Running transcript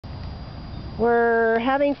We're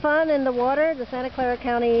having fun in the water, the Santa Clara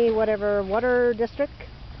County, whatever, water district,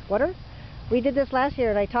 water. We did this last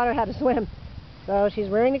year and I taught her how to swim. So she's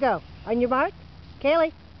raring to go. On your mark,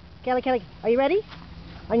 Kaylee, Kaylee, are you ready?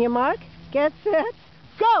 On your mark, get set,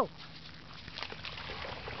 go!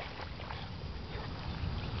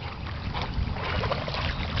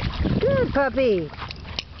 Good puppy.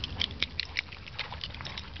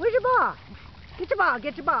 Where's your ball? Get your ball,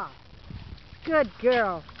 get your ball. Good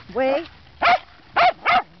girl. Wait.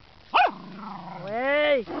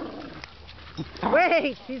 Wait.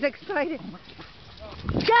 Wait, she's excited.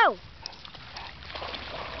 Go!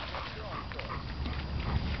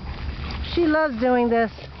 She loves doing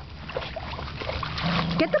this.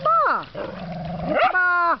 Get the ball. Get the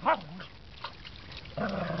ball.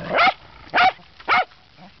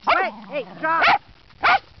 Wait, hey, drop.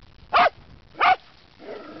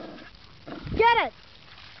 Get it.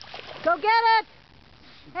 Go get it.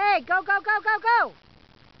 Hey, go, go, go, go, go.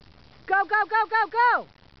 Go, go, go, go, go.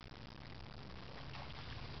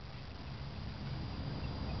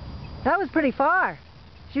 That was pretty far.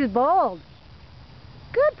 She was bold.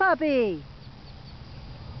 Good puppy.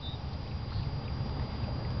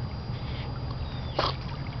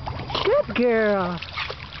 Good girl.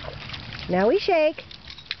 Now we shake.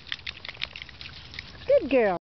 Good girl.